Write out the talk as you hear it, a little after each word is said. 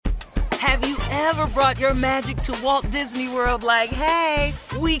Have you ever brought your magic to Walt Disney World like, hey,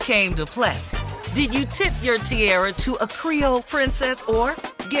 we came to play? Did you tip your tiara to a Creole princess or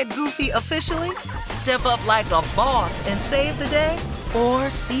get goofy officially? Step up like a boss and save the day? Or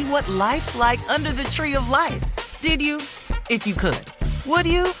see what life's like under the tree of life? Did you? If you could. Would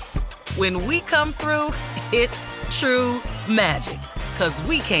you? When we come through, it's true magic. 'Cause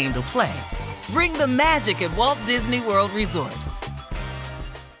we came to play. Bring the magic at Walt Disney World Resort.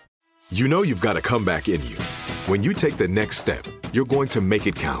 You know you've got a comeback in you. When you take the next step, you're going to make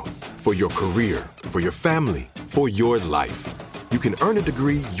it count. For your career, for your family, for your life. You can earn a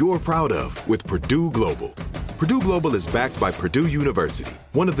degree you're proud of with Purdue Global. Purdue Global is backed by Purdue University,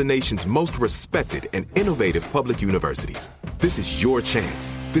 one of the nation's most respected and innovative public universities. This is your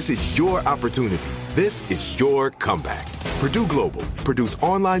chance. This is your opportunity. This is your comeback. Purdue Global, Purdue's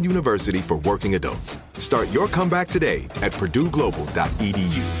online university for working adults. Start your comeback today at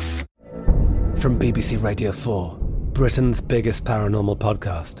purdueglobal.edu. From BBC Radio 4, Britain's biggest paranormal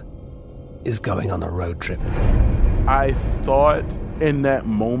podcast is going on a road trip. I thought in that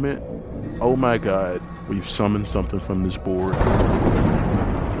moment, oh my God, we've summoned something from this board.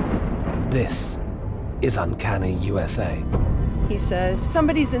 This is Uncanny USA. He says,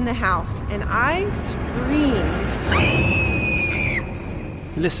 somebody's in the house, and I screamed.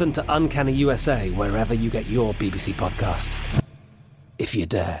 Listen to Uncanny USA wherever you get your BBC podcasts, if you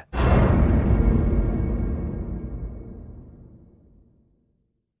dare.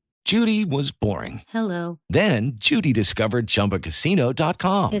 Judy was boring. Hello. Then Judy discovered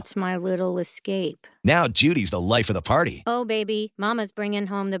ChumbaCasino.com. It's my little escape. Now Judy's the life of the party. Oh, baby, mama's bringing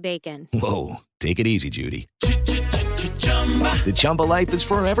home the bacon. Whoa, take it easy, Judy. The Chumba life is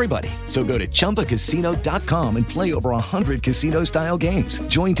for everybody. So go to ChumbaCasino.com and play over 100 casino-style games.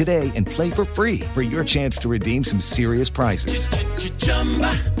 Join today and play for free for your chance to redeem some serious prizes.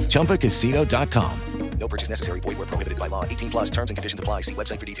 ChumbaCasino.com. No purchase necessary. Void where prohibited by law. 18 plus terms and conditions apply. See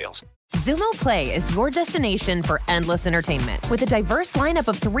website for details. Xumo Play is your destination for endless entertainment. With a diverse lineup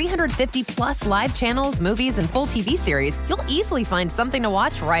of 350 plus live channels, movies, and full TV series, you'll easily find something to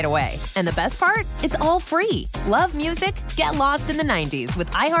watch right away. And the best part? It's all free. Love music? Get lost in the 90s with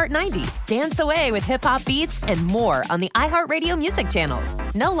iHeart 90s. Dance away with hip hop beats and more on the iHeartRadio music channels.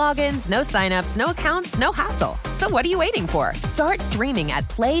 No logins, no signups, no accounts, no hassle. So what are you waiting for? Start streaming at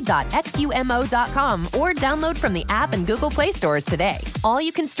play.xumo.com or download from the app and Google Play stores today. All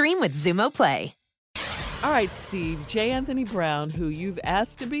you can stream with Xumo Play. All right, Steve, J. Anthony Brown, who you've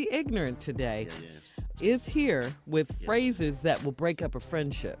asked to be ignorant today, is here with phrases that will break up a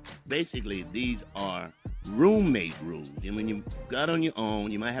friendship. Basically, these are roommate rules. And when you got on your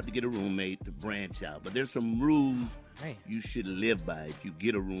own, you might have to get a roommate to branch out. But there's some rules you should live by if you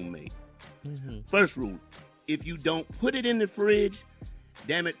get a roommate. Mm-hmm. First rule, if you don't put it in the fridge,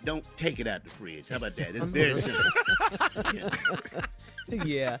 damn it, don't take it out the fridge. How about that? It's very simple.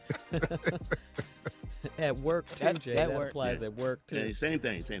 Yeah. At work, too, Jay. That applies at work, too. Yeah, same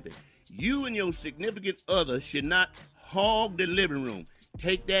thing. You and your significant other should not hog the living room.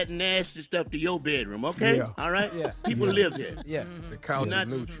 Take that nasty stuff to your bedroom, okay? Yeah. All right? Yeah. People live here. Yeah. The couch is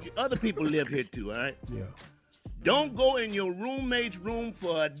neutral. Other people live here, too, all right? Yeah. Don't go in your roommate's room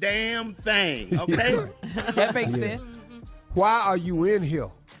for a damn thing, okay? That makes sense. Why are you in here?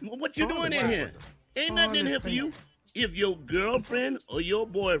 What you doing in here? Ain't nothing in here for you. If your girlfriend or your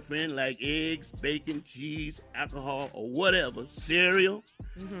boyfriend like eggs, bacon, cheese, alcohol, or whatever, cereal,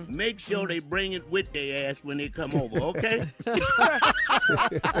 make sure they bring it with their ass when they come over, okay?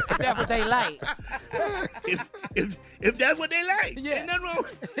 That's what they like. If that's what they like, ain't nothing wrong.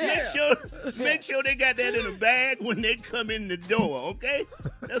 Make sure they got that in a bag when they come in the door, okay?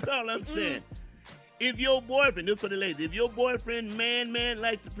 That's all I'm saying. If your boyfriend, this for the ladies, if your boyfriend, man,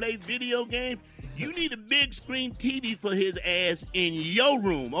 likes to play video games, you need a big screen TV for his ass in your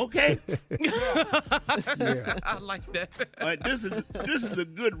room, okay? Yeah. I like that. All right, this is a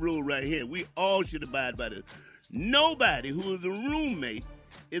good rule right here. We all should abide by this. Nobody who is a roommate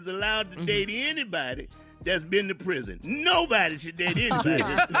is allowed to date anybody that's been to prison. Nobody should date anybody.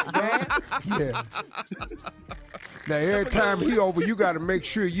 Yeah. Now, every time he over, you got to make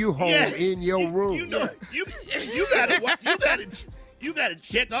sure you home in your room. You know, you gotta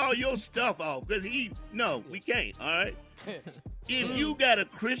check all your stuff off because we can't. All right. If you got a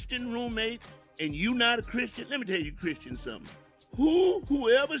Christian roommate and you not a Christian, let me tell you, Christian, something.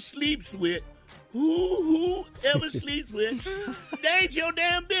 Whoever sleeps with. Whoever sleeps with, that ain't your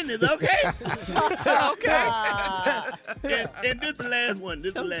damn business, okay? Okay. And this is the last one.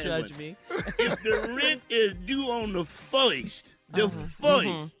 Don't judge me. If the rent is due on the first,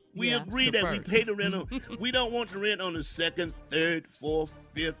 We agree that we pay the rent on. We don't want the rent on the 2nd, 3rd, 4th,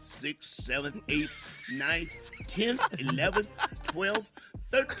 5th, 6th, 7th, 8th, 9th, 10th, 11th, 12th,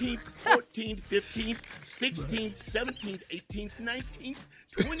 13th, 14th, 15th, 16th, 17th, 18th, 19th,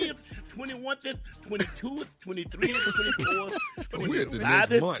 20th, 21st, 22th, 23rd, 24th,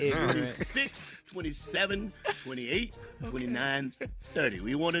 25th, 26th, 27, 28, 29, 30.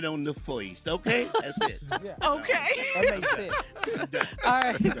 We want it on the 4th, okay? That's it. Yeah. Okay. That makes sense. All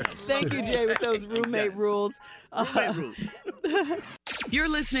right. Thank you, Jay, with those roommate rules. You're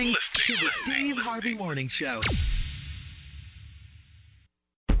listening to the Steve Harvey Morning Show.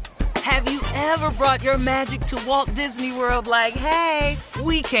 Have you ever brought your magic to Walt Disney World like, hey,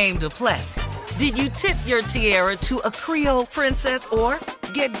 we came to play? Did you tip your tiara to a Creole princess or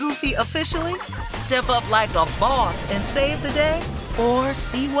get goofy officially? Step up like a boss and save the day? Or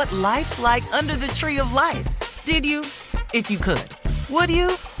see what life's like under the tree of life? Did you? If you could. Would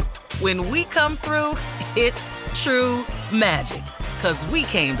you? When we come through, it's true magic. 'Cause we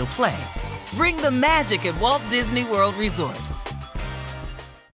came to play. Bring the magic at Walt Disney World Resort.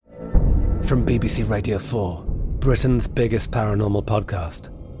 From BBC Radio 4, Britain's biggest paranormal podcast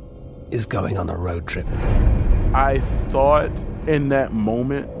is going on a road trip. I thought in that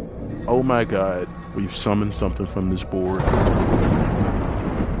moment, oh my God, we've summoned something from this board.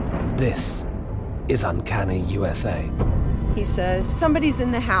 This is Uncanny USA. He says, somebody's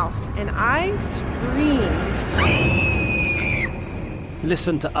in the house, and I screamed.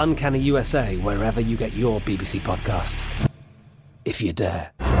 Listen to Uncanny USA wherever you get your BBC podcasts, if you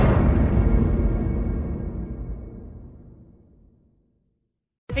dare.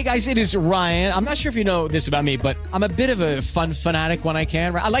 Hey guys, it is Ryan. I'm not sure if you know this about me, but I'm a bit of a fun fanatic when I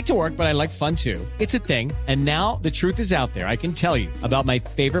can. I like to work, but I like fun too. It's a thing. And now the truth is out there. I can tell you about my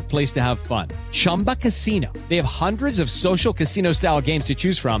favorite place to have fun. Chumba Casino. They have hundreds of social casino style games to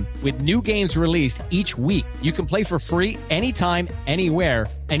choose from with new games released each week. You can play for free anytime, anywhere.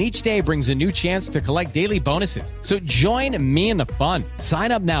 And each day brings a new chance to collect daily bonuses. So join me in the fun.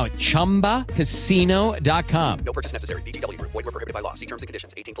 Sign up now at ChumbaCasino.com. No purchase necessary. VGW Group. Void where prohibited by law. See terms and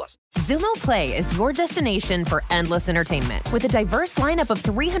conditions. 18+. Xumo Play is your destination for endless entertainment. With a diverse lineup of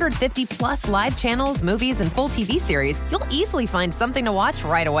 350 plus live channels, movies, and full TV series, you'll easily find something to watch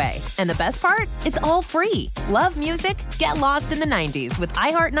right away. And the best part? It's all free. Love music? Get lost in the 90s with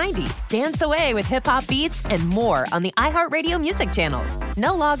iHeart 90s. Dance away with hip-hop beats and more on the iHeartRadio music channels.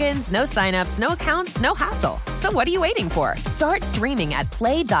 No logins, no signups, no accounts, no hassle. So what are you waiting for? Start streaming at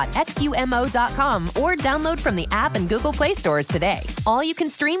play.xumo.com or download from the app and Google Play stores today. All you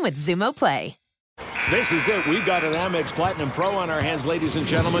can stream with Xumo Play. This is it. We've got an Amex Platinum Pro on our hands, ladies and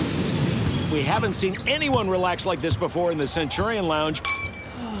gentlemen. We haven't seen anyone relax like this before in the Centurion Lounge.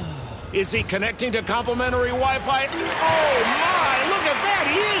 Is he connecting to complimentary Wi-Fi? Oh, my! Look at that!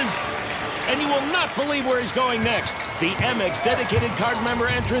 He is! And you will not believe where he's going next. The Amex dedicated card member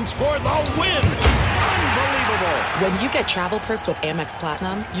entrance for the win! Unbelievable! When you get travel perks with Amex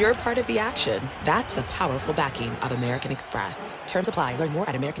Platinum, you're part of the action. That's the powerful backing of American Express. Terms apply. Learn more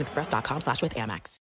at americanexpress.com/withAmex.